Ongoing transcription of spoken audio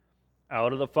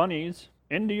out of the funnies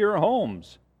into your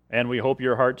homes, and we hope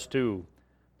your hearts too.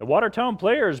 The Watertown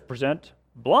Players present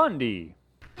Blondie.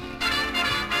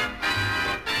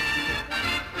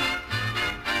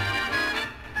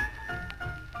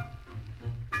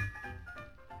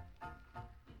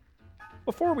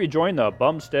 Before we join the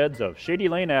bumsteads of Shady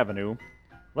Lane Avenue,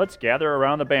 let's gather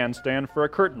around the bandstand for a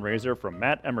curtain raiser from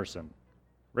Matt Emerson.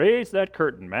 Raise that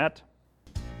curtain, Matt.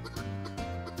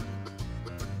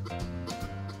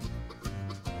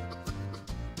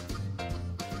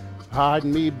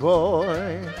 Pardon me,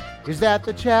 boy, is that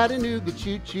the Chattanooga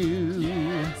choo-choo?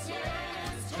 Yes.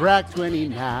 Track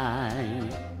 29.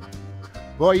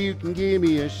 Boy, you can give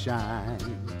me a shine.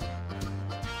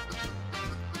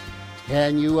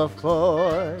 Can you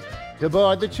afford to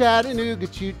board the Chattanooga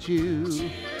choo-choo?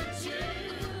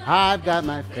 I've got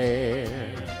my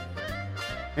fare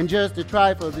and just a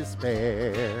trifle to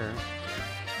spare.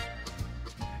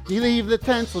 You leave the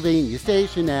Pennsylvania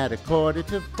station at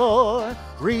 3:45,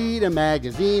 read a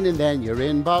magazine, and then you're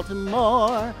in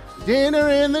Baltimore. Dinner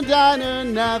in the diner,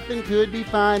 nothing could be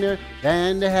finer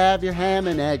than to have your ham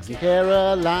and eggs in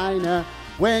Carolina.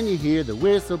 When you hear the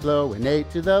whistle blow and 8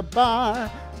 to the bar,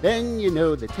 then you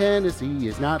know that Tennessee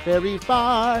is not very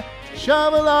far.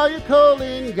 Shovel all your coal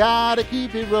in, gotta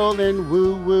keep it rolling.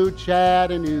 Woo-woo,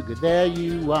 Chattanooga, there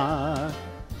you are.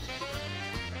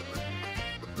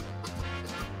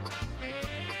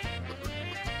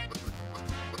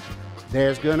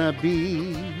 There's gonna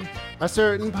be a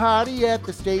certain party at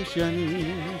the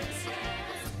station,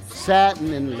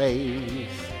 satin and lace,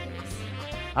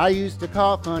 I used to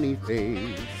call Funny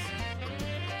Face.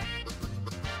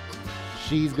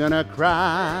 She's gonna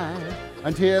cry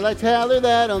until I tell her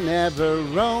that I'll never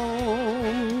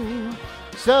roam.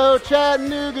 So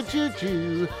Chattanooga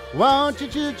choo-choo, won't you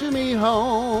choo-choo me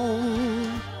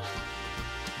home?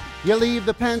 You leave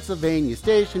the Pennsylvania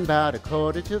station about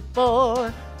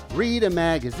 3:45, read a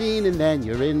magazine, and then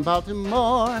you're in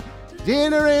Baltimore.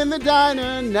 Dinner in the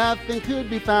diner, nothing could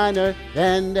be finer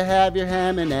than to have your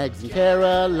ham and eggs in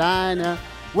Carolina.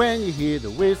 When you hear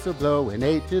the whistle blow and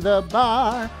 8 to the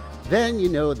bar, then you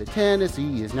know that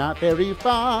Tennessee is not very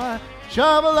far.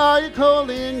 Shovel all your coal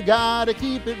in, gotta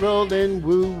keep it rolling.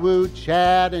 Woo-woo,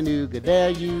 Chattanooga, there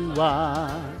you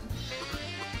are.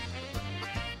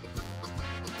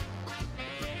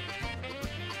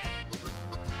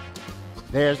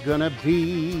 There's gonna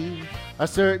be a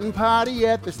certain party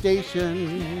at the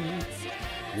station,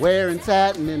 wearing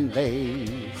satin and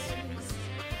lace,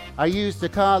 I used to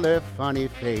call her Funny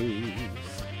Face.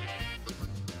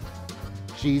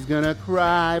 She's gonna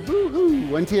cry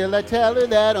boo-hoo until I tell her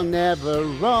that I'll never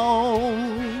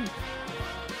roam.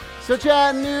 So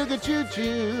Chattanooga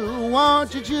choo-choo,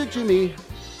 won't you choo-choo me?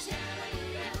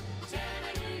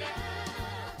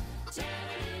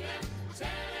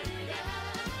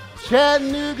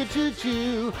 Chattanooga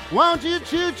choo-choo, won't you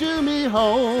choo-choo me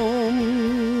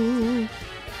home?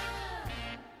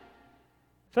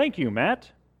 Thank you,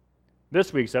 Matt.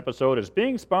 This week's episode is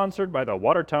being sponsored by the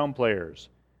Watertown Players,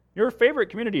 your favorite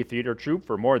community theater troupe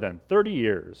for more than 30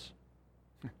 years.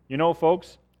 You know,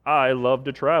 folks, I love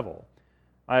to travel.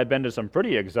 I have been to some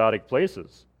pretty exotic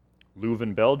places.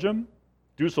 Leuven, Belgium,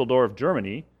 Dusseldorf,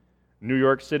 Germany, New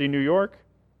York City, New York,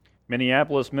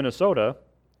 Minneapolis, Minnesota,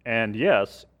 and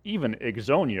yes, even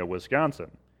Ixonia, Wisconsin.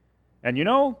 And you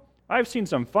know, I've seen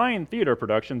some fine theater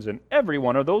productions in every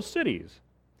one of those cities.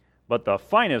 But the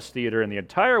finest theater in the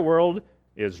entire world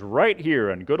is right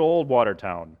here in good old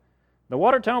Watertown. The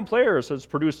Watertown Players has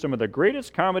produced some of the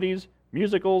greatest comedies,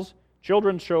 musicals,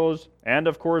 children's shows, and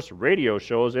of course radio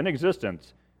shows in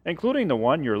existence, including the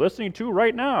one you're listening to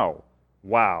right now.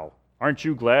 Wow, aren't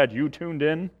you glad you tuned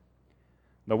in?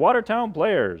 The Watertown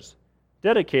Players,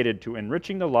 dedicated to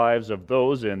enriching the lives of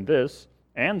those in this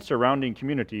and surrounding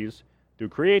communities through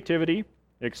creativity,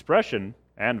 expression,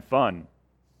 and fun.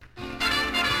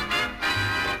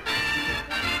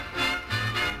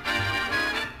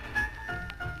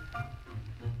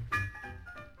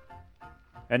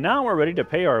 And now we're ready to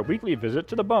pay our weekly visit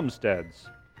to the Bumsteads.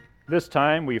 This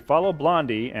time we follow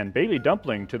Blondie and Bailey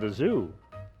Dumpling to the zoo,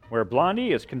 where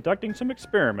Blondie is conducting some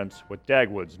experiments with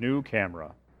Dagwood's new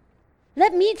camera.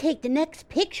 Let me take the next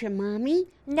picture, Mommy.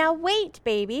 Now wait,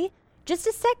 baby. Just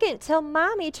a second till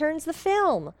Mommy turns the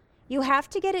film. You have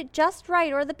to get it just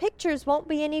right or the pictures won't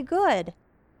be any good.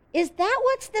 Is that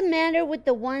what's the matter with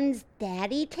the ones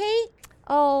Daddy takes?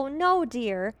 Oh, no,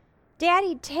 dear.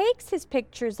 Daddy takes his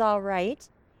pictures all right.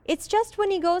 It's just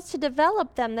when he goes to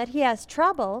develop them that he has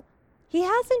trouble. He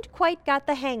hasn't quite got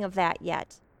the hang of that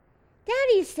yet.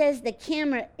 Daddy says the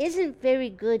camera isn't very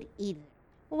good either.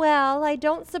 Well, I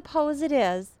don't suppose it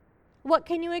is. What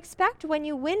can you expect when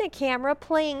you win a camera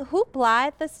playing hoopla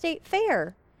at the state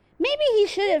fair? Maybe he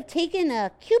should have taken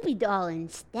a Cupid doll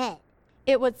instead.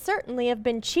 It would certainly have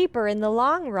been cheaper in the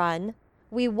long run.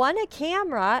 We won a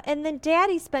camera, and then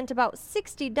Daddy spent about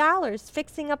 $60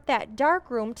 fixing up that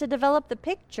darkroom to develop the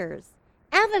pictures.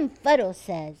 Alvin Fuddle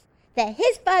says that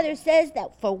his father says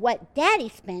that for what Daddy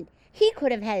spent, he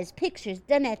could have had his pictures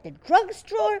done at the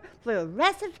drugstore for the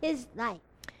rest of his life.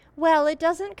 Well, it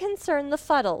doesn't concern the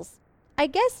Fuddles. I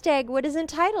guess Dagwood is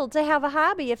entitled to have a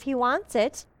hobby if he wants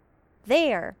it.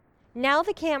 There. Now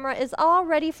the camera is all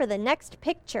ready for the next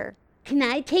picture. Can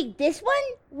I take this one?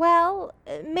 Well,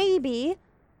 maybe.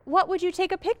 What would you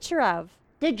take a picture of?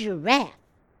 The giraffe.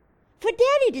 For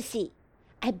Daddy to see.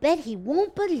 I bet he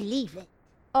won't believe it.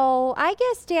 Oh, I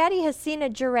guess Daddy has seen a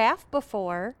giraffe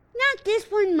before. Not this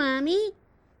one, Mommy.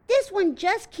 This one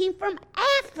just came from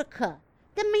Africa,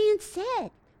 the man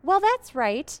said. Well, that's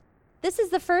right. This is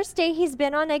the first day he's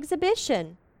been on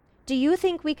exhibition. Do you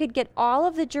think we could get all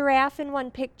of the giraffe in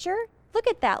one picture? Look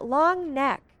at that long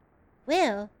neck.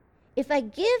 Well, if I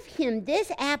give him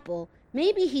this apple,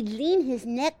 maybe he'd lean his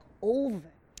neck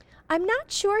over. I'm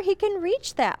not sure he can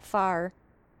reach that far.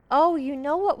 Oh, you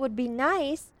know what would be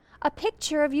nice? A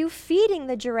picture of you feeding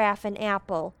the giraffe an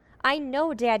apple. I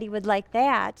know Daddy would like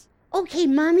that. Okay,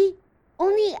 Mommy.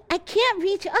 Only I can't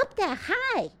reach up that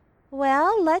high.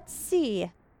 Well, let's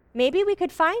see. Maybe we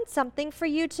could find something for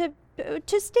you to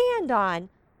stand on.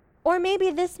 Or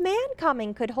maybe this man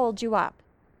coming could hold you up.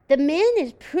 The man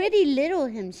is pretty little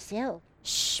himself.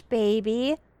 Shh,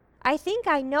 baby. I think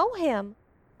I know him.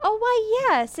 Oh, why,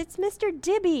 yes, it's Mr.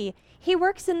 Dibby. He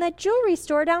works in that jewelry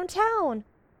store downtown.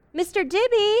 Mr.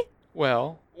 Dibby!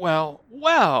 Well,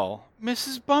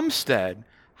 Mrs. Bumstead,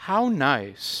 how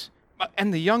nice.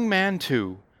 And the young man,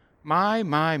 too.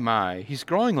 My, he's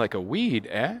growing like a weed,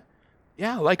 eh?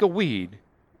 Yeah, like a weed.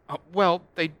 Well,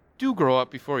 they do grow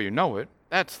up before you know it.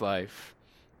 That's life.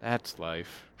 That's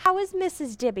life. How is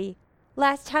Mrs. Dibby?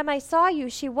 Last time I saw you,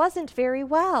 she wasn't very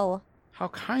well. How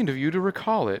kind of you to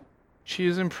recall it. She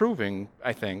is improving,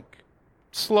 I think.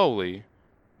 Slowly.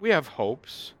 We have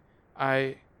hopes.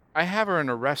 I have her in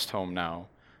a rest home now.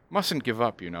 Mustn't give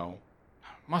up, you know.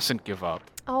 Mustn't give up.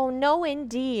 Oh, no,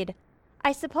 indeed.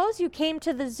 I suppose you came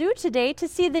to the zoo today to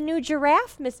see the new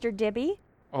giraffe, Mr. Dibby.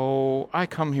 Oh, I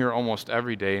come here almost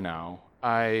every day now.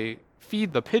 I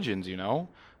feed the pigeons, you know.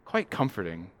 Quite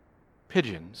comforting.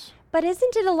 Pigeons. But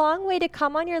isn't it a long way to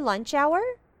come on your lunch hour?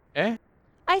 Eh?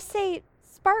 I say,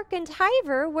 Spark and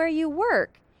Hiver, where you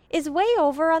work, is way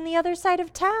over on the other side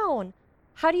of town.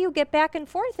 How do you get back and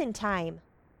forth in time?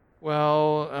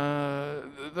 Well,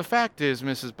 the fact is,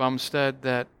 Mrs. Bumstead,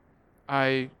 that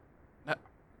I've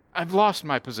lost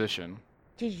my position.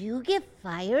 Did you get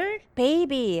fired?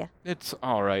 Baby. It's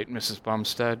all right, Mrs.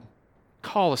 Bumstead.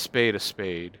 Call a spade a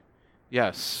spade.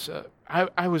 Yes,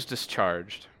 I was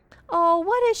discharged. Oh,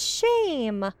 what a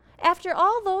shame. After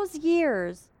all those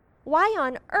years. Why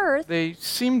on earth? They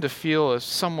seemed to feel a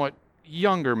somewhat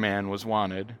younger man was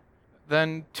wanted.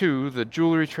 Then, too, the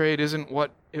jewelry trade isn't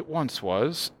what it once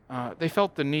was. They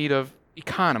felt the need of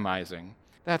economizing.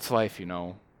 That's life, you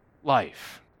know.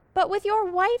 Life. But with your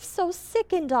wife so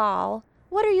sick and all,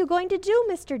 what are you going to do,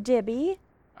 Mr. Dibby?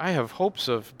 I have hopes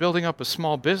of building up a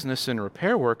small business in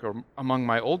repair work among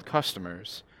my old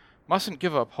customers. Mustn't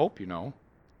give up hope, you know.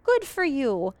 Good for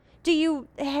you. Do you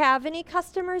have any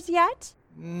customers yet?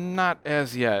 Not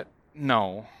as yet,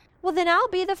 no. Well, then I'll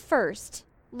be the first.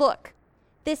 Look,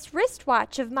 this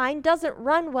wristwatch of mine doesn't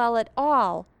run well at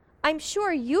all. I'm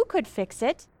sure you could fix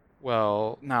it.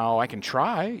 Well, now I can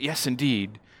try. Yes,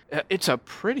 indeed. It's a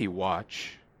pretty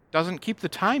watch. Doesn't keep the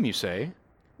time, you say?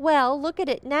 Well, look at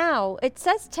it now. It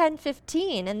says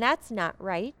 10:15, and that's not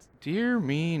right. Dear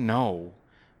me, no.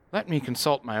 Let me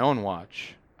consult my own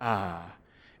watch.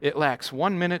 It lacks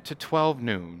 1 minute to 12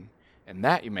 noon, and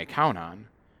that you may count on.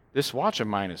 This watch of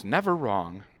mine is never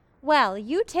wrong. Well,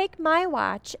 you take my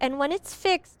watch, and when it's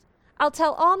fixed, I'll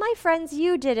tell all my friends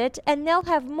you did it, and they'll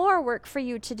have more work for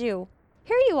you to do.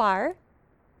 Here you are.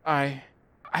 I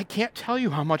can't tell you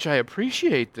how much I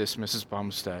appreciate this, Mrs.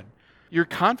 Bumstead. Your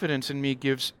confidence in me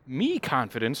gives me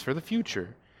confidence for the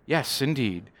future. Yes,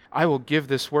 indeed. I will give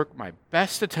this work my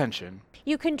best attention.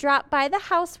 You can drop by the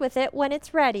house with it when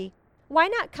it's ready. Why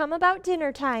not come about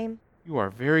dinner time? You are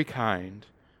very kind.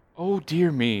 Oh,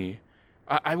 dear me.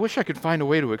 I wish I could find a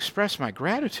way to express my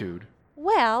gratitude.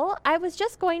 Well, I was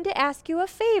just going to ask you a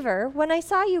favor when I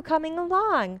saw you coming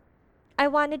along. I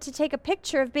wanted to take a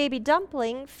picture of Baby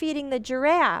Dumpling feeding the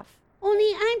giraffe.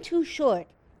 Only I'm too short,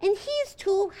 and he's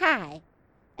too high,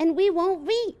 and we won't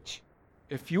reach.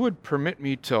 If you would permit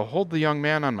me to hold the young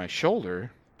man on my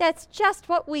shoulder. That's just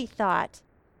what we thought.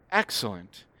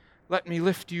 Excellent. Let me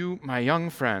lift you, my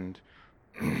young friend.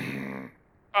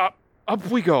 Up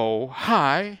we go.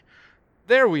 High.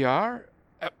 There we are.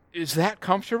 Is that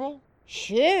comfortable?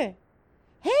 Sure.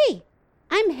 Hey,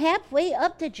 I'm halfway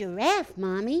up the giraffe,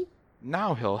 Mommy.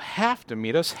 Now he'll have to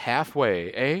meet us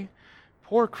halfway, eh?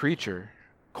 Poor creature.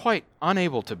 Quite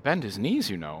unable to bend his knees,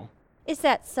 you know. Is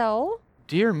that so?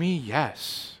 Dear me,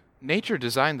 yes. Nature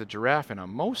designed the giraffe in a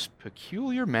most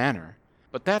peculiar manner.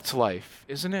 But that's life,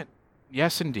 isn't it?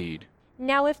 Yes, indeed.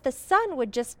 Now, if the sun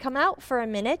would just come out for a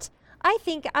minute, I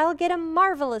think I'll get a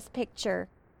marvelous picture.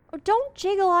 Oh, don't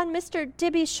jiggle on Mr.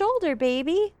 Dibby's shoulder,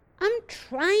 baby. I'm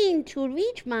trying to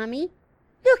reach, Mommy.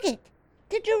 Look it.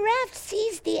 The giraffe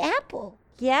seized the apple.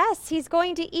 Yes, he's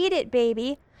going to eat it,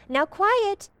 baby. Now,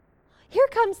 quiet. Here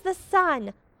comes the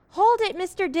sun. Hold it,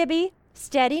 Mr. Dibby.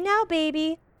 Steady now,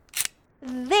 baby.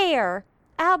 There.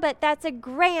 I'll bet that's a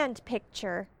grand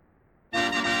picture.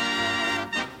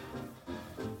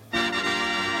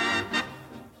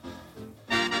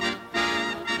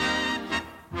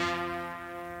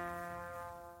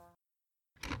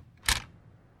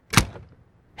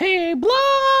 Hey, Blondie!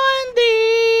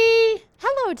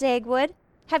 Hello, Dagwood.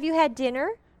 Have you had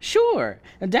dinner? Sure,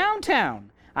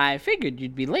 downtown. I figured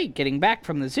you'd be late getting back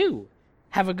from the zoo.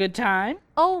 Have a good time?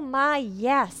 Oh, my,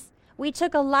 yes. We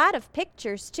took a lot of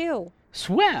pictures, too.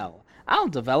 Swell. I'll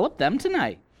develop them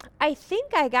tonight. I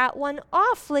think I got one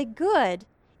awfully good.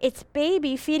 It's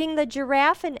Baby feeding the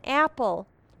giraffe an apple.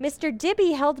 Mr.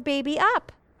 Dibby held Baby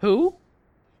up. Who?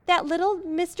 That little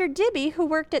Mr. Dibby who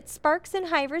worked at Sparks and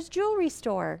Hiver's jewelry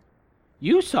store.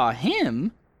 You saw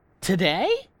him?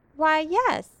 Today? Why,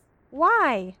 yes.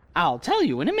 Why? I'll tell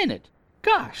you in a minute.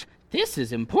 Gosh, this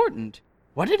is important.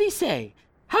 What did he say?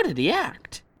 How did he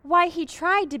act? Why, he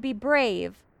tried to be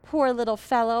brave. Poor little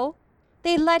fellow.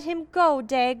 They let him go,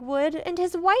 Dagwood, and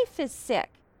his wife is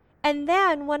sick. And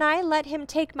then when I let him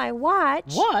take my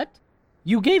watch... What?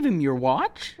 You gave him your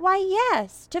watch? Why,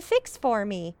 yes, to fix for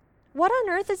me. What on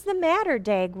earth is the matter,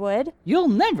 Dagwood? You'll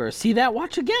never see that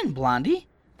watch again, Blondie.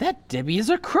 That Dibby is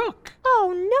a crook.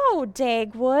 Oh, no,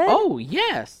 Dagwood. Oh,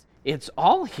 yes. It's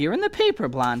all here in the paper,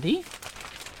 Blondie.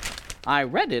 I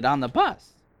read it on the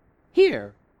bus.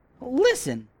 Here,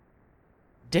 listen.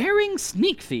 Daring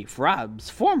sneak thief robs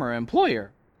former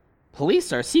employer.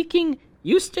 Police are seeking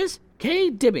Eustace K.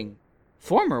 Dibbing,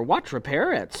 former watch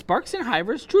repairer at Sparks and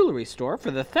Hiver's jewelry store,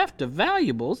 for the theft of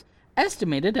valuables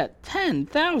estimated at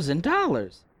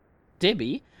 $10,000.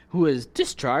 Dibby, who was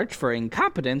discharged for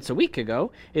incompetence a week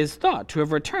ago, is thought to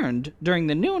have returned during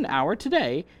the noon hour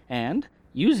today and,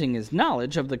 using his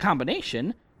knowledge of the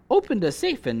combination, opened a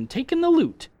safe and taken the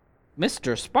loot.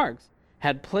 Mr. Sparks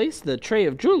had placed the tray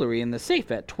of jewelry in the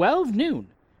safe at 12 noon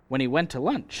when he went to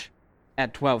lunch.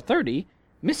 At 12:30,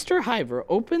 Mr. Hiver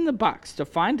opened the box to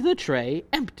find the tray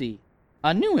empty.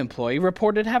 A new employee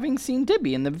reported having seen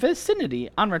Dibby in the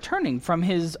vicinity on returning from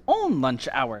his own lunch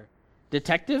hour.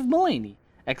 Detective Mullaney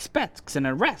expects an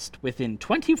arrest within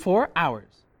 24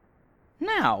 hours.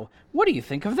 Now, what do you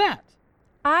think of that?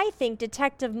 I think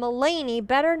Detective Mullaney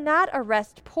better not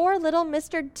arrest poor little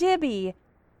Mr. Dibby.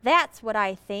 That's what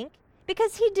I think,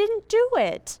 because he didn't do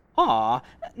it. Aw,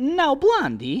 now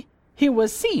Blondie, he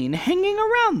was seen hanging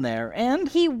around there and...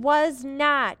 He was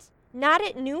not. Not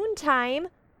at noontime,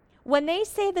 when they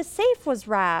say the safe was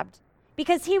robbed,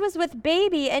 because he was with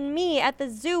Baby and me at the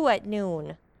zoo at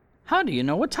noon. How do you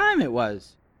know what time it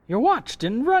was? Your watch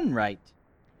didn't run right.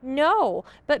 No,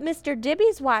 but Mr.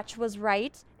 Dibby's watch was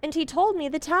right, and he told me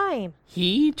the time.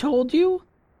 He told you?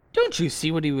 Don't you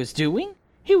see what he was doing?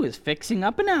 He was fixing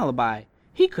up an alibi.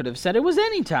 He could have said it was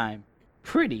any time.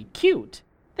 Pretty cute.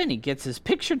 Then he gets his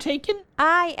picture taken?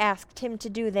 I asked him to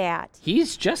do that.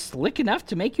 He's just slick enough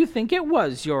to make you think it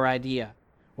was your idea.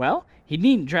 Well, he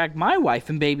needn't drag my wife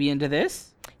and Baby into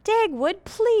this. Dagwood,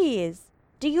 please.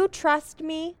 Do you trust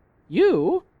me?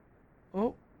 You?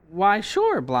 Oh, why,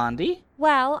 sure, Blondie.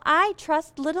 Well, I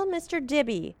trust little Mr.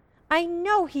 Dibby. I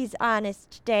know he's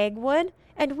honest, Dagwood,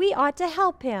 and we ought to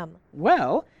help him.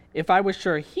 Well, if I was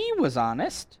sure he was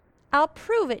honest... I'll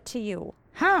prove it to you.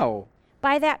 How?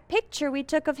 By that picture we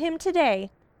took of him today.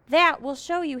 That will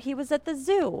show you he was at the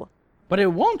zoo. But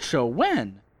it won't show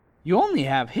when. You only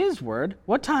have his word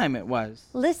what time it was.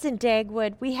 Listen,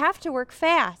 Dagwood, we have to work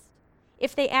fast.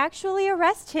 If they actually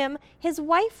arrest him, his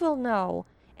wife will know,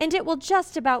 and it will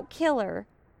just about kill her.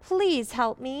 Please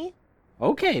help me.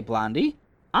 Okay, Blondie.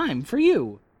 I'm for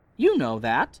you. You know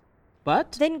that.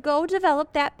 But... Then go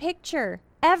develop that picture.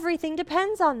 Everything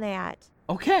depends on that.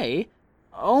 Okay,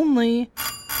 only...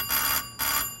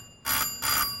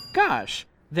 Gosh,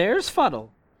 there's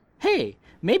Fuddle. Hey,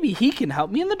 maybe he can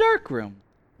help me in the dark room.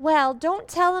 Well, don't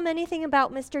tell him anything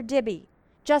about Mr. Dibby.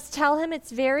 Just tell him it's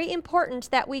very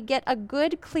important that we get a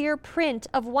good, clear print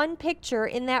of one picture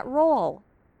in that roll.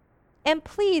 And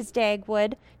please,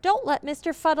 Dagwood, don't let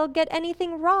Mr. Fuddle get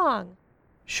anything wrong.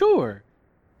 Sure.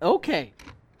 Okay.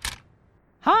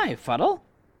 Hi, Fuddle.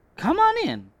 Come on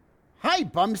in. Hi,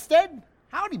 Bumstead.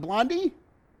 Howdy, Blondie.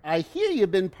 I hear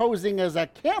you've been posing as a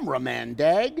cameraman,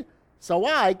 Dag, so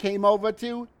I came over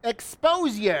to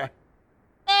expose you.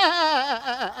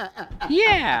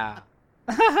 Yeah.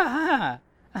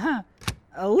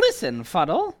 Listen,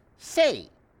 Fuddle. Say,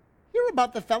 hear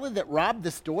about the fella that robbed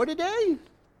the store today?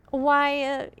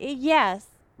 Why, yes.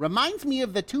 Reminds me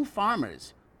of the two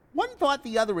farmers. One thought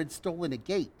the other had stolen a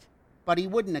gate, but he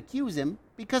wouldn't accuse him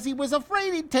because he was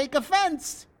afraid he'd take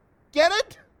offense. Get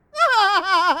it?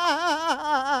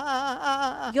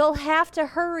 You'll have to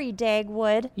hurry,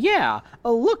 Dagwood. Yeah.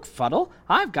 Look, Fuddle,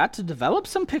 I've got to develop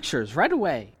some pictures right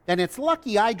away. Then it's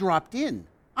lucky I dropped in.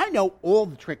 I know all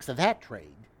the tricks of that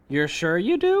trade. You're sure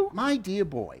you do? My dear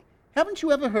boy, haven't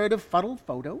you ever heard of Fuddle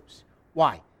Photos?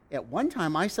 Why, at one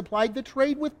time I supplied the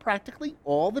trade with practically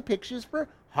all the pictures for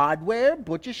hardware,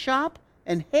 butcher shop,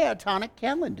 and hair tonic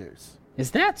calendars.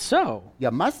 Is that so?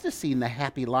 You must have seen the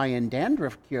Happy Lion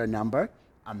Dandruff Cure number,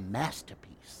 a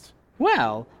masterpiece.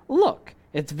 Well, look,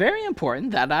 it's very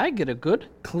important that I get a good,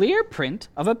 clear print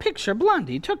of a picture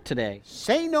Blondie took today.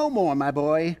 Say no more, my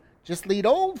boy. Just lead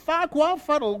old Farquhar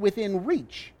Fuddle within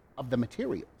reach of the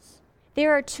materials.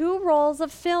 There are 2 rolls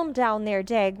of film down there,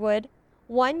 Dagwood.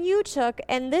 One you took,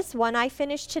 and this one I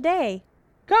finished today.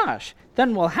 Gosh,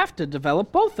 then we'll have to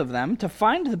develop both of them to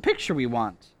find the picture we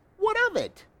want. What of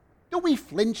it? Do we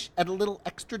flinch at a little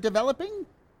extra developing?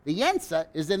 The answer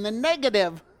is in the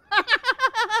negative.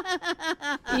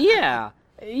 Yeah.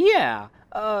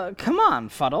 Come on,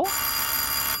 Fuddle.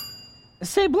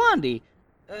 Say, Blondie,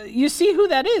 you see who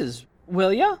that is,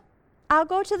 will ya? I'll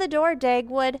go to the door,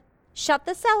 Dagwood. Shut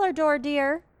the cellar door,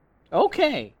 dear.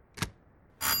 Okay.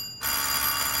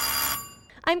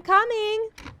 I'm coming.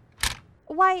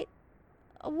 Why,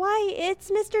 it's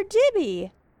Mr.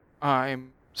 Dibby.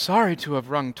 I'm sorry to have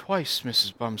rung twice,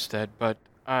 Mrs. Bumstead, but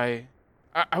I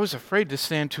was afraid to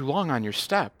stand too long on your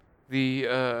step.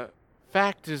 The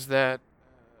fact is that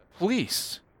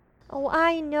police. Oh,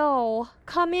 I know.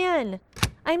 Come in.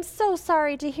 I'm so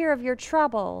sorry to hear of your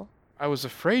trouble. I was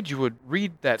afraid you would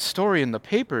read that story in the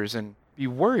papers and be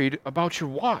worried about your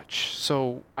watch,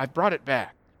 so I brought it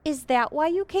back. Is that why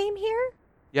you came here?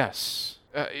 Yes.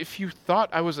 If you thought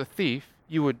I was a thief,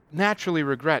 you would naturally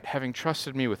regret having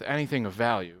trusted me with anything of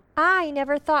value. I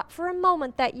never thought for a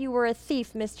moment that you were a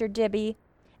thief, Mr. Dibby.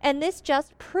 And this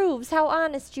just proves how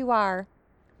honest you are.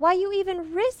 Why you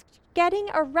even risked getting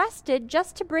arrested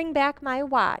just to bring back my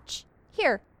watch.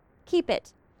 Here, keep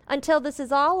it until this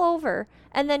is all over,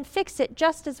 and then fix it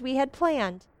just as we had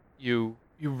planned. You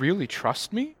really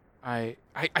trust me? I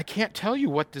can't tell you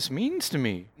what this means to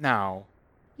me now.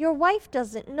 Your wife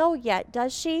doesn't know yet,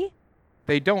 does she?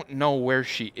 They don't know where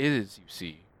she is, you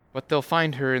see. But they'll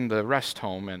find her in the rest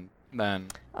home, and then...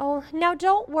 Oh, now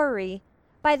don't worry.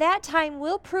 By that time,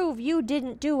 we'll prove you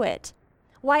didn't do it.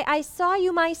 Why, I saw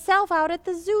you myself out at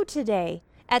the zoo today,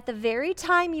 at the very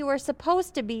time you were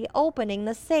supposed to be opening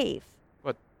the safe.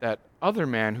 But that other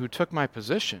man who took my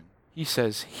position, he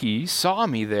says he saw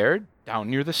me there down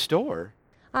near the store.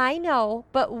 I know,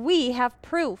 but we have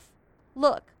proof.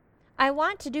 Look, I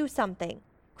want to do something.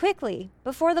 Quickly,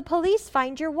 before the police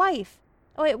find your wife.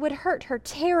 Oh, it would hurt her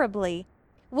terribly.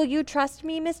 Will you trust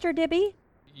me, Mr. Dibby?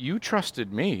 You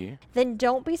trusted me. Then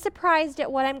don't be surprised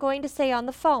at what I'm going to say on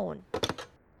the phone.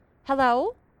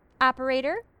 Hello?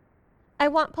 Operator? I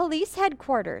want police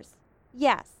headquarters.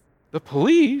 Yes. The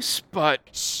police? But...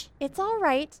 Shh, it's all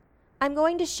right. I'm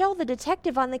going to show the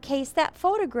detective on the case that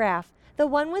photograph, the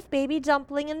one with Baby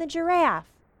Dumpling and the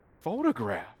giraffe.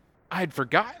 Photograph? I'd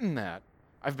forgotten that.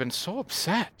 I've been so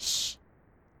upset. Shh.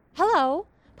 Hello?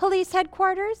 Police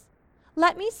headquarters?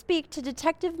 Let me speak to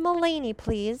Detective Mullaney,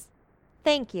 please.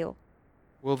 Thank you.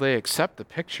 Will they accept the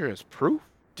picture as proof?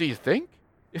 Do you think?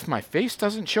 If my face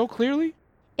doesn't show clearly?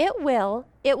 It will.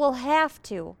 It will have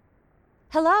to.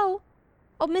 Hello?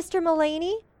 Oh, Mr.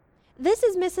 Mullaney? This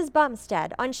is Mrs.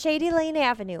 Bumstead on Shady Lane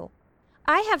Avenue.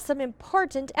 I have some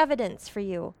important evidence for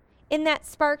you in that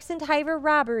Sparks and Hiver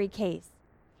robbery case.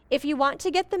 If you want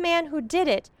to get the man who did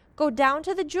it, go down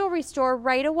to the jewelry store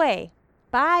right away.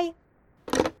 Bye.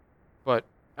 But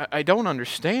I don't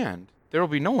understand. There will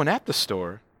be no one at the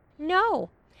store. No.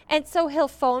 And so he'll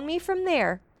phone me from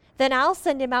there. Then I'll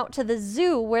send him out to the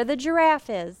zoo where the giraffe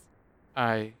is.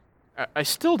 I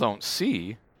still don't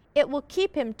see. It will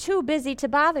keep him too busy to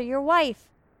bother your wife.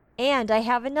 And I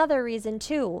have another reason,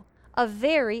 too. A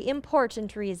very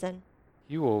important reason.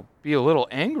 You will be a little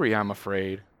angry, I'm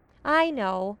afraid. I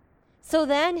know. So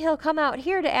then he'll come out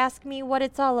here to ask me what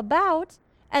it's all about,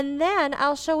 and then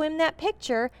I'll show him that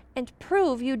picture and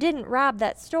prove you didn't rob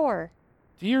that store.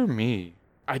 Dear me,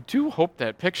 I do hope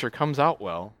that picture comes out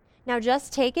well. Now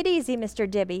just take it easy, Mr.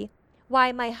 Dibby.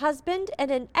 Why, my husband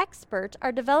and an expert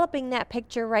are developing that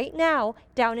picture right now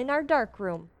down in our dark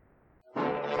room.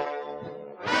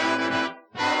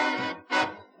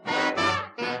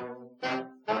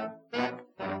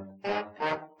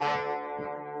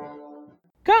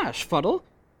 Gosh, Fuddle,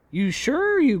 you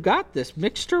sure you got this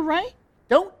mixture right?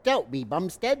 Don't doubt me,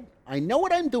 Bumstead. I know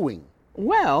what I'm doing.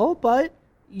 Well, but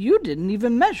you didn't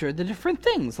even measure the different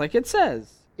things like it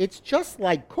says. It's just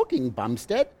like cooking,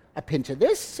 Bumstead. A pinch of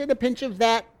this and a pinch of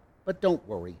that. But don't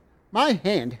worry. My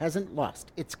hand hasn't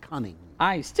lost its cunning.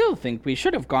 I still think we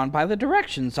should have gone by the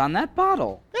directions on that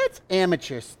bottle. That's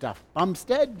amateur stuff,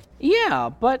 Bumstead. Yeah,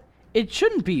 but it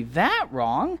shouldn't be that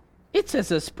wrong. It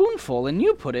says a spoonful and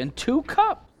you put in 2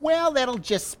 cups. Well, that'll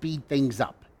just speed things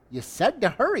up. You said to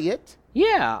hurry it.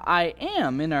 Yeah, I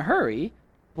am in a hurry.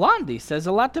 Blondie says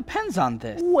a lot depends on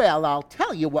this. Well, I'll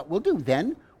tell you what we'll do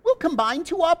then. We'll combine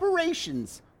 2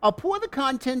 operations. I'll pour the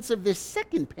contents of this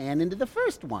second pan into the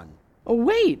first one.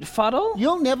 Wait, Fuddle.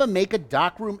 You'll never make a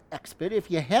darkroom expert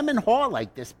if you hem and haw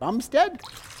like this, Bumstead.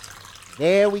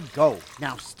 There we go.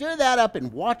 Now stir that up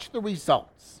and watch the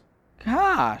results.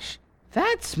 Gosh,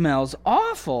 that smells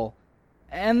awful.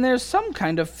 And there's some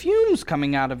kind of fumes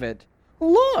coming out of it.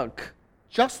 Look!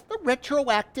 Just the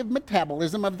retroactive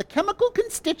metabolism of the chemical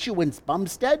constituents,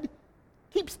 Bumstead.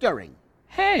 Keep stirring.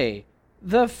 Hey,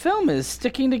 the film is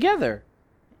sticking together.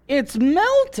 It's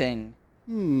melting.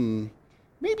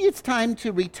 Maybe it's time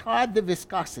to retard the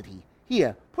viscosity.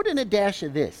 Here, put in a dash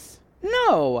of this.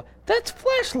 No, that's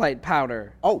flashlight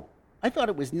powder. Oh, I thought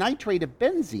it was nitrate of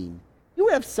benzene. You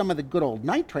have some of the good old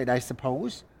nitrate, I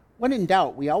suppose. When in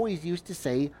doubt, we always used to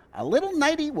say, a little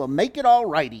nighty will make it all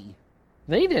righty.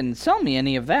 They didn't sell me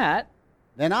any of that.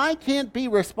 Then I can't be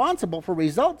responsible for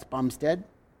results, Bumstead.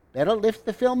 Better lift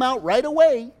the film out right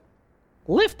away.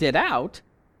 Lift it out?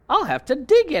 I'll have to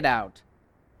dig it out.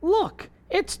 Look,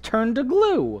 it's turned to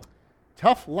glue.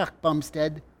 Tough luck,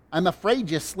 Bumstead. I'm afraid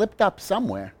you slipped up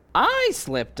somewhere. I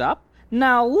slipped up.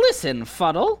 Now listen,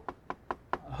 Fuddle.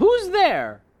 Who's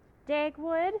there?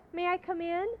 Dagwood, may I come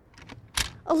in?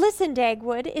 Listen,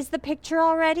 Dagwood, is the picture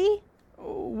all ready?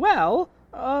 Well,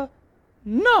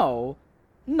 no,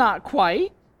 not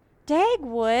quite.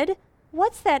 Dagwood,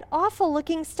 what's that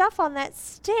awful-looking stuff on that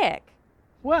stick?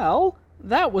 Well,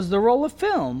 that was the roll of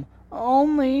film,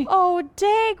 only... Oh,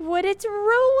 Dagwood, it's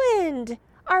ruined!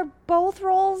 Are both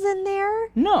rolls in there?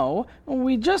 No,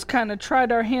 we just kind of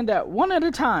tried our hand at one at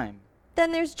a time.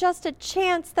 Then there's just a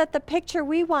chance that the picture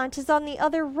we want is on the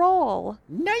other roll.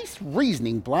 Nice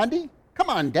reasoning, Blondie. Come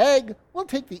on, Dag. We'll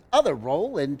take the other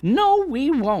roll and... No,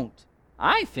 we won't.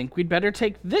 I think we'd better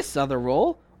take this other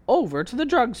roll over to the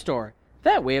drugstore.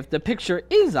 That way, if the picture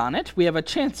is on it, we have a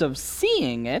chance of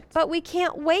seeing it. But we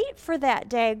can't wait for that,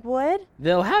 Dagwood.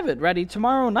 They'll have it ready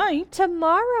tomorrow night.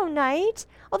 Tomorrow night?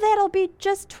 Oh, that'll be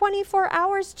just 24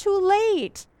 hours too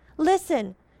late.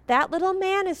 Listen, that little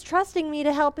man is trusting me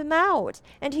to help him out,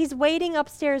 and he's waiting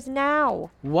upstairs now.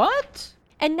 What?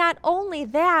 And not only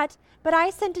that, but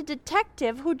I sent a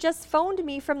detective who just phoned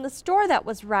me from the store that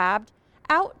was robbed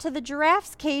out to the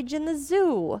giraffe's cage in the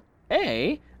zoo.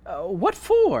 Hey, what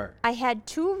for? I had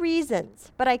 2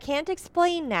 reasons, but I can't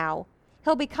explain now.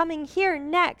 He'll be coming here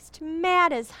next,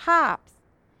 mad as hops.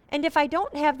 And if I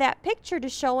don't have that picture to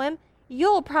show him,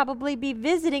 you'll probably be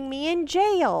visiting me in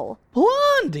jail.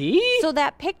 Blondie! So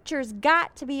that picture's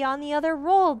got to be on the other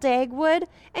roll, Dagwood,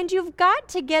 and you've got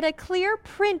to get a clear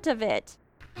print of it.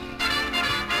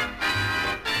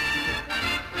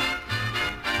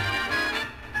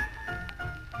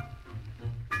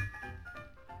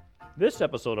 This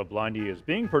episode of Blondie is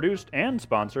being produced and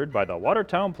sponsored by the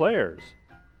Watertown Players.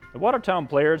 The Watertown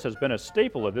Players has been a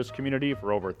staple of this community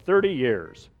for over 30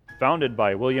 years. Founded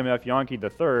by William F. Yonke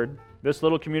III, this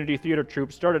little community theater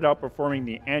troupe started out performing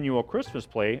the annual Christmas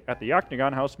play at the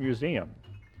Octagon House Museum.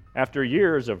 After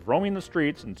years of roaming the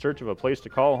streets in search of a place to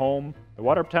call home, the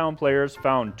Watertown Players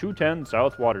found 210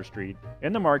 South Water Street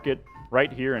in the market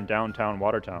right here in downtown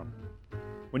Watertown.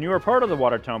 When you are part of the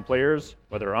Watertown Players,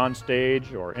 whether on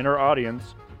stage or in our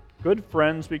audience, good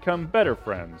friends become better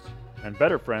friends, and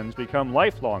better friends become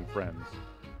lifelong friends.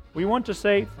 We want to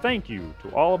say thank you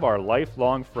to all of our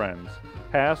lifelong friends,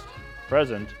 past,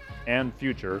 present, and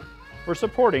future, for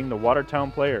supporting the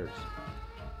Watertown Players.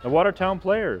 The Watertown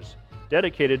Players,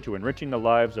 dedicated to enriching the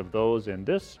lives of those in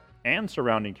this and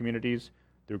surrounding communities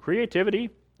through creativity,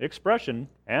 expression,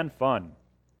 and fun.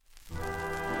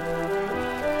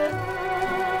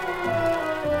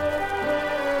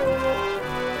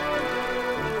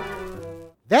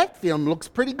 That film looks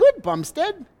pretty good,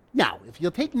 Bumstead. Now, if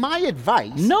you'll take my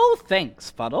advice... No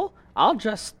thanks, Fuddle. I'll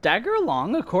just stagger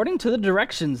along according to the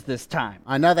directions this time.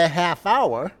 Another half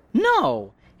hour?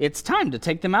 No, it's time to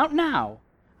take them out now.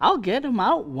 I'll get them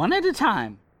out one at a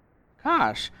time.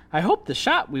 Gosh, I hope the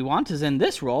shot we want is in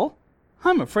this roll.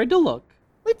 I'm afraid to look.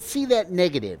 Let's see that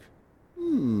negative.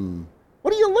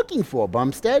 What are you looking for,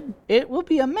 Bumstead? It will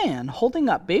be a man holding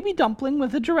up Baby Dumpling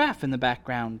with a giraffe in the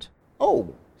background.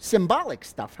 Oh, symbolic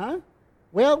stuff, huh?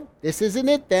 Well, this isn't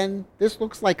it then. This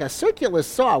looks like a circular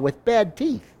saw with bad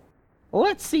teeth.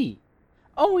 Let's see.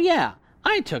 Oh yeah,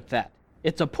 I took that.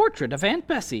 It's a portrait of Aunt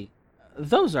Bessie.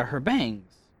 Those are her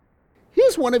bangs.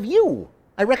 Here's one of you.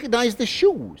 I recognize the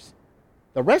shoes.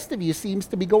 The rest of you seems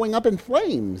to be going up in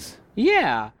flames.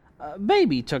 Yeah,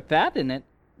 Baby took that and it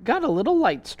got a little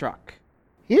light struck.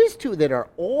 Here's two that are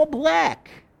all black.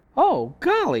 Oh,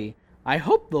 golly. I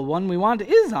hope the one we want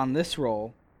is on this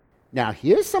roll. Now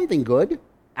here's something good.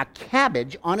 A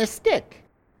cabbage on a stick.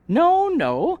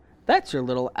 No, that's your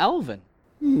little Alvin.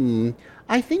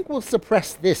 I think we'll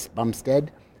suppress this,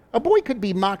 Bumstead. A boy could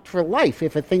be mocked for life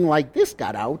if a thing like this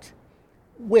got out.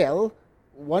 Well,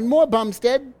 one more,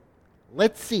 Bumstead.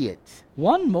 Let's see it.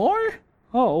 One more?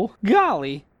 Oh,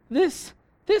 golly. This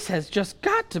has just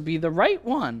got to be the right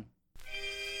one.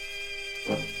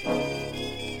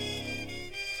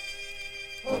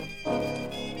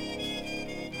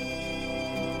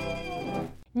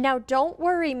 Now don't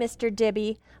worry, Mr.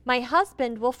 Dibby. My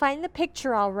husband will find the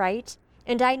picture all right,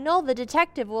 and I know the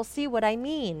detective will see what I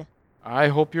mean. I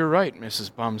hope you're right,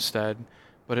 Mrs. Bumstead,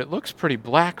 but it looks pretty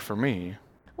black for me.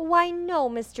 Why, no,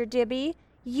 Mr. Dibby.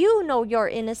 You know you're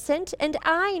innocent, and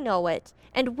I know it,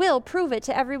 and will prove it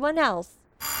to everyone else.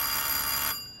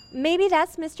 Maybe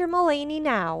that's Mr. Mullaney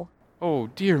now. Oh,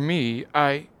 dear me,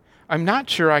 I'm not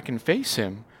sure I can face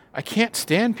him. I can't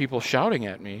stand people shouting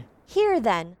at me. Here,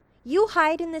 then. You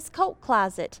hide in this coat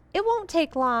closet. It won't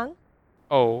take long.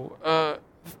 Oh,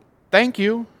 thank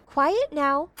you. Quiet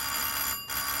now.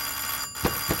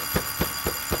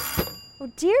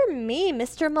 Oh, dear me,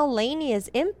 Mr. Mullaney is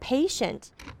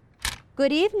impatient.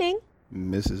 Good evening.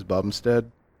 Mrs.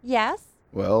 Bumstead? Yes?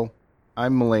 Well,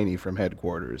 I'm Mullaney from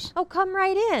headquarters. Oh, come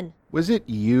right in. Was it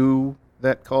you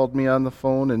that called me on the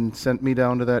phone and sent me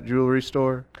down to that jewelry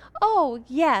store? Oh,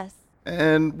 yes.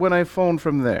 And when I phoned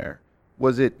from there,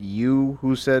 was it you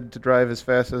who said to drive as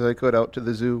fast as I could out to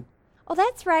the zoo? Oh,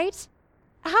 that's right.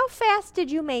 How fast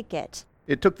did you make it?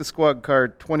 It took the squad car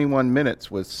 21 minutes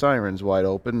with sirens wide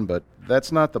open, but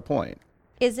that's not the point.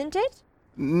 Isn't it?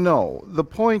 No, the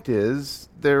point is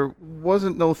there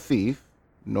wasn't no thief,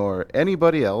 nor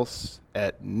anybody else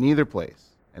at neither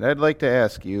place. And I'd like to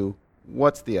ask you,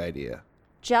 what's the idea?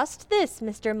 Just this,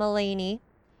 Mr. Mullaney.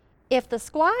 If the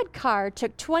squad car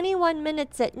took 21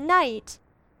 minutes at night,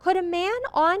 could a man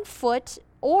on foot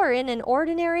or in an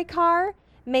ordinary car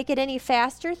make it any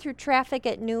faster through traffic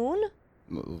at noon?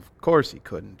 Of course he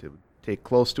couldn't. It would take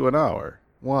close to an hour.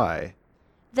 Why?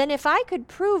 Then if I could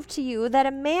prove to you that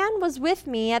a man was with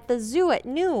me at the zoo at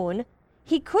noon,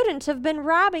 he couldn't have been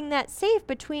robbing that safe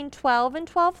between 12 and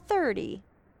 12:30.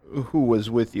 Who was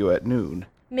with you at noon?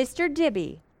 Mr.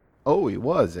 Dibby. Oh, he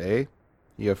was, eh?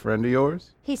 He a friend of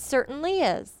yours? He certainly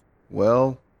is.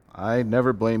 Well, I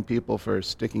never blame people for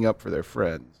sticking up for their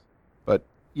friends. But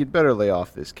you'd better lay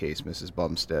off this case, Mrs.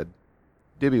 Bumstead.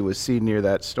 Dibby was seen near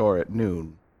that store at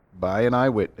noon by an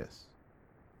eyewitness.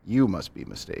 You must be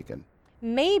mistaken.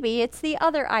 Maybe it's the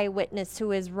other eyewitness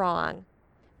who is wrong.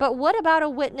 But what about a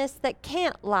witness that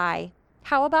can't lie?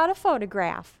 How about a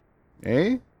photograph?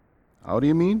 Eh? How do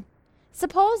you mean?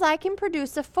 Suppose I can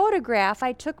produce a photograph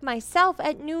I took myself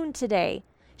at noon today,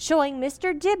 showing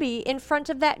Mr. Dibby in front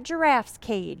of that giraffe's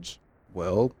cage.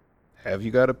 Well, have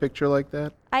you got a picture like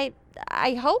that?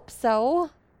 I hope so.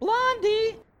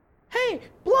 Blondie! Hey,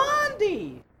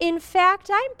 Blondie! In fact,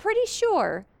 I'm pretty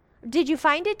sure. Did you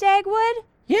find it, Dagwood?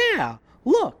 Yeah,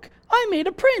 look, I made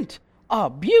a print. A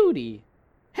beauty.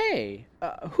 Hey,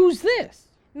 who's this?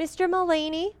 Mr.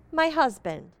 Mullaney, my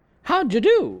husband. How'd you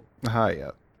do?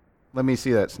 Hiya. Let me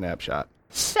see that snapshot.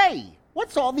 Say,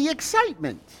 what's all the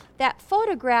excitement? That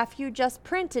photograph you just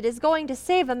printed is going to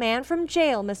save a man from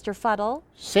jail, Mr. Fuddle.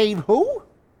 Save who?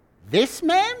 This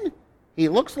man? He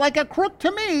looks like a crook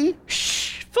to me.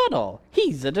 Shh, Fuddle.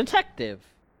 He's a detective.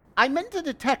 I meant a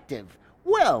detective.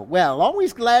 Well,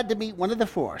 always glad to meet one of the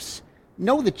force.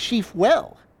 Know the chief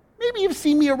well. Maybe you've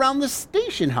seen me around the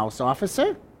station house,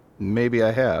 officer. Maybe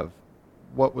I have.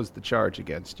 What was the charge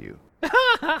against you?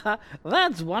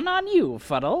 That's one on you,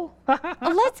 Fuddle.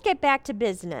 Let's get back to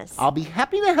business. I'll be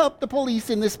happy to help the police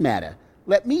in this matter.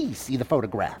 Let me see the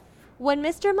photograph. When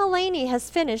Mr. Mullaney has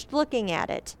finished looking at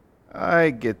it. I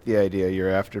get the idea you're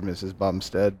after, Mrs.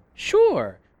 Bumstead.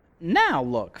 Sure. Now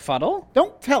look, Fuddle.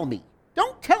 Don't tell me.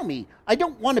 Don't tell me. I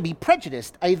don't want to be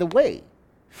prejudiced either way.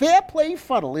 Fair play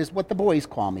Fuddle is what the boys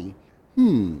call me.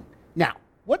 Now,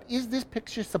 what is this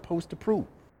picture supposed to prove?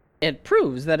 It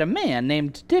proves that a man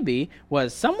named Dibby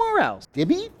was somewhere else.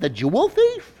 Dibby, the jewel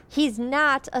thief? He's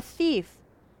not a thief.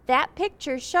 That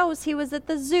picture shows he was at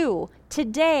the zoo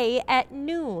today at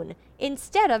noon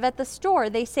instead of at the store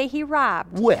they say he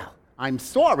robbed. Well, I'm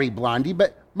sorry, Blondie,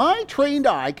 but my trained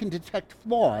eye can detect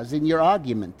flaws in your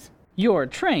argument. Your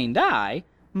trained eye?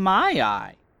 My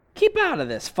eye. Keep out of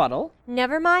this, Fuddle.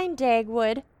 Never mind,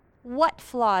 Dagwood. What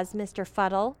flaws, Mr.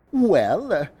 Fuddle?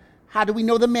 Well, how do we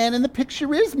know the man in the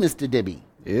picture is Mr. Dibby?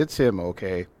 It's him,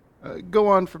 okay. Go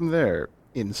on from there,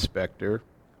 Inspector.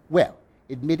 Well,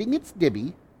 admitting it's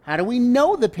Dibby, how do we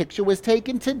know the picture was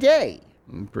taken today?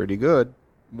 Pretty good.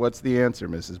 What's the answer,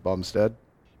 Mrs. Bumstead?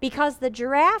 Because the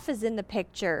giraffe is in the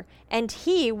picture, and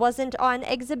he wasn't on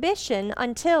exhibition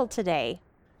until today.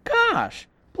 Gosh,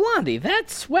 Blondie,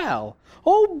 that's swell.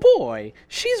 Oh boy,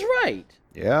 she's right.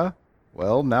 Yeah?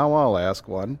 Well, now I'll ask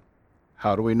one.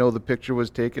 How do we know the picture was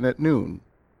taken at noon?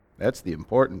 That's the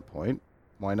important point.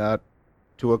 Why not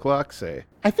 2 o'clock, say?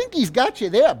 I think he's got you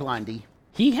there, Blondie.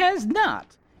 He has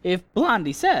not. If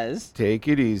Blondie says... Take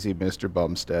it easy, Mr.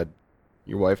 Bumstead.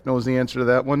 Your wife knows the answer to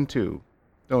that one, too.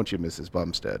 Don't you, Mrs.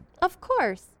 Bumstead? Of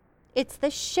course. It's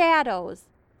the shadows.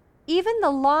 Even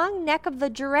the long neck of the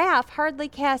giraffe hardly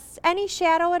casts any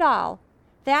shadow at all.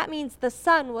 That means the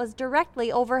sun was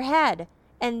directly overhead,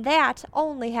 and that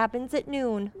only happens at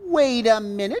noon. Wait a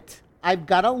minute. I've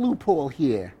got a loophole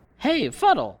here. Hey,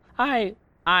 Fuddle,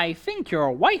 I think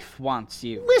your wife wants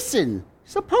you. Listen,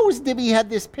 suppose Dibby had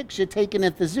this picture taken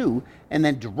at the zoo and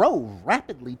then drove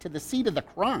rapidly to the scene of the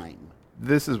crime.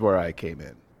 This is where I came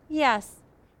in. Yes.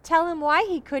 Tell him why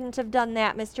he couldn't have done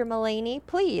that, Mr. Mullaney,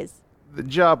 please. The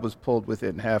job was pulled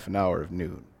within half an hour of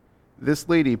noon. This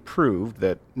lady proved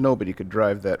that nobody could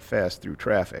drive that fast through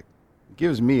traffic. What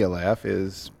gives me a laugh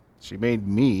is she made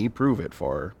me prove it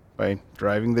for her by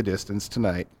driving the distance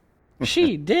tonight.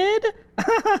 She did?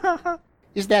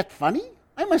 Is that funny?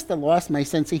 I must have lost my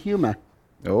sense of humor.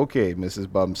 Okay,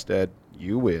 Mrs. Bumstead,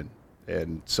 you win.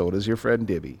 And so does your friend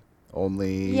Dibby.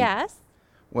 Only... Yes?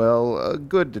 Well, a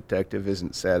good detective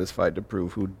isn't satisfied to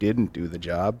prove who didn't do the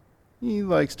job. He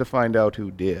likes to find out who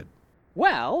did.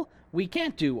 Well, we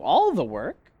can't do all the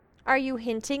work. Are you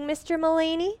hinting, Mr.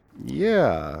 Mullaney?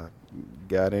 Yeah.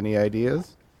 Got any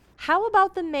ideas? How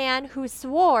about the man who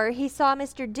swore he saw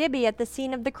Mr. Dibby at the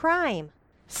scene of the crime?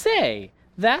 Say,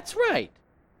 that's right.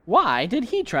 Why did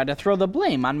he try to throw the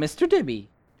blame on Mr. Dibby?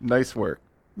 Nice work.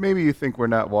 Maybe you think we're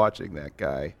not watching that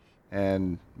guy.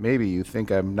 And maybe you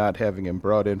think I'm not having him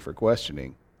brought in for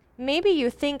questioning. Maybe you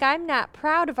think I'm not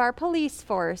proud of our police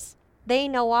force. They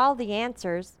know all the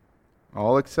answers.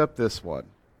 All except this one.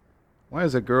 Why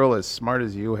does a girl as smart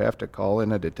as you have to call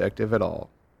in a detective at all?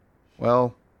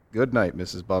 Well, good night,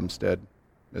 Mrs. Bumstead.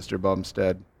 Mr.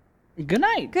 Bumstead. Good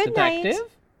night, Good night.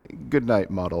 Detective. Good night,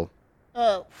 Muddle.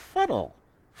 Fuddle.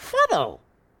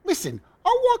 Listen,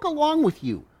 I'll walk along with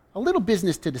you. A little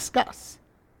business to discuss.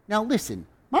 Now listen,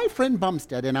 my friend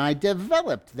Bumstead and I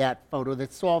developed that photo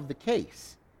that solved the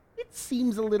case. It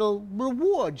seems a little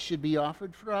reward should be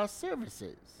offered for our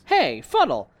services. Hey,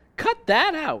 Fuddle, cut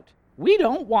that out. We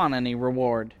don't want any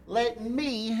reward. Let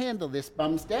me handle this,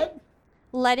 Bumstead.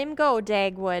 Let him go,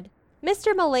 Dagwood.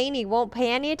 Mr. Mullaney won't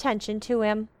pay any attention to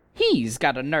him. He's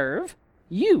got a nerve.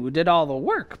 You did all the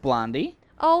work, Blondie.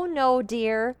 Oh, no,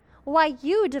 dear. Why,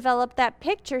 you developed that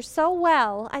picture so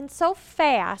well and so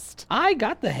fast. I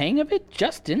got the hang of it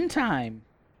just in time.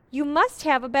 You must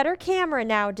have a better camera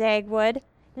now, Dagwood,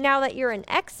 now that you're an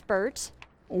expert.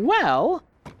 Well,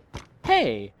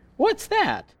 hey, what's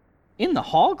that? In the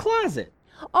hall closet.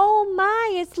 Oh,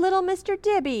 my, it's little Mr.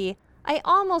 Dibby. I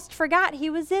almost forgot he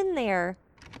was in there.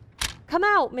 Come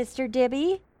out, Mr.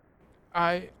 Dibby.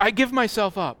 I give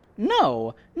myself up.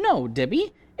 No,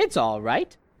 Dibby. It's all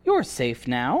right. You're safe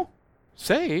now.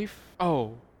 Safe?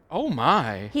 Oh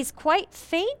my. He's quite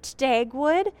faint,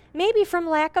 Dagwood, maybe from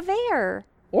lack of air.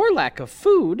 Or lack of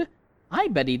food. I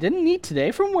bet he didn't eat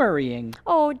today from worrying.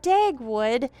 Oh,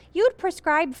 Dagwood, you'd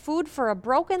prescribe food for a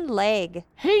broken leg.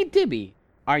 Hey, Dibby,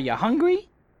 are you hungry?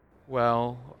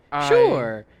 Well,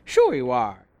 Sure you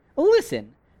are.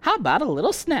 Listen, how about a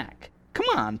little snack? Come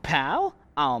on, pal.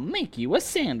 I'll make you a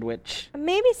sandwich.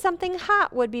 Maybe something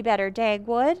hot would be better,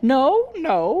 Dagwood.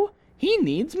 No. He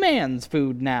needs man's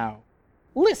food now.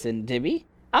 Listen, Dibby,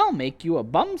 I'll make you a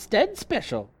Bumstead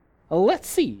special. Let's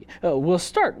see, we'll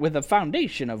start with a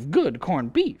foundation of good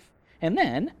corned beef, and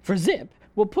then, for Zip,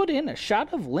 we'll put in a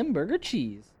shot of Limburger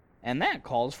cheese. And that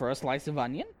calls for a slice of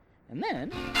onion, and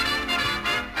then...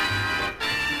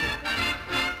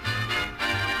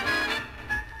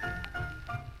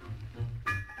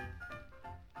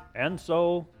 And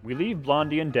so, we leave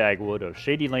Blondie and Dagwood of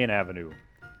Shady Lane Avenue.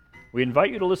 We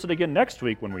invite you to listen again next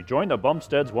week when we join the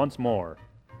Bumsteads once more.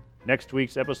 Next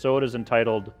week's episode is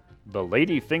entitled The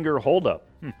Lady Finger Holdup.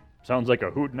 Sounds like a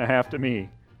hoot and a half to me.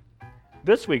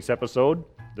 This week's episode,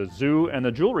 The Zoo and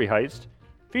the Jewelry Heist,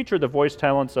 featured the voice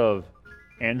talents of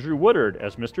Andrew Woodard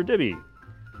as Mr. Dibby,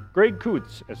 Greg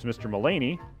Coots as Mr.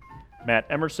 Mullaney, Matt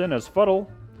Emerson as Fuddle,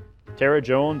 Tara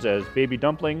Jones as Baby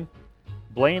Dumpling,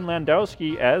 Blaine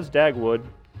Landowski as Dagwood,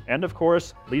 and of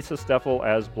course, Lisa Steffel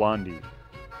as Blondie.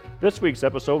 This week's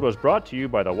episode was brought to you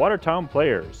by the Watertown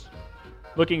Players.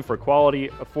 Looking for quality,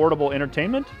 affordable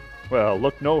entertainment? Well,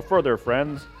 look no further,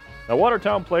 friends. The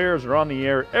Watertown Players are on the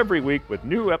air every week with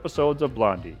new episodes of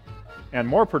Blondie. And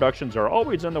more productions are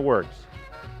always in the works.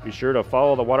 Be sure to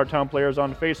follow the Watertown Players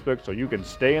on Facebook so you can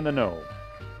stay in the know.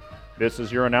 This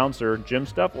is your announcer, Jim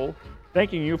Steffel,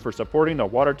 thanking you for supporting the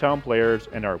Watertown Players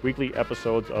and our weekly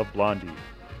episodes of Blondie.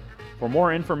 For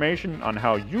more information on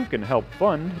how you can help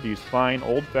fund these fine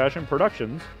old-fashioned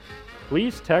productions,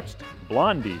 please text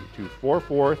Blondie to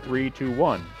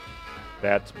 44321.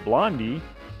 That's Blondie,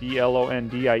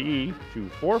 BLONDIE, to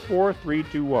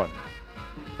 44321.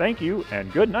 Thank you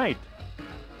and good night.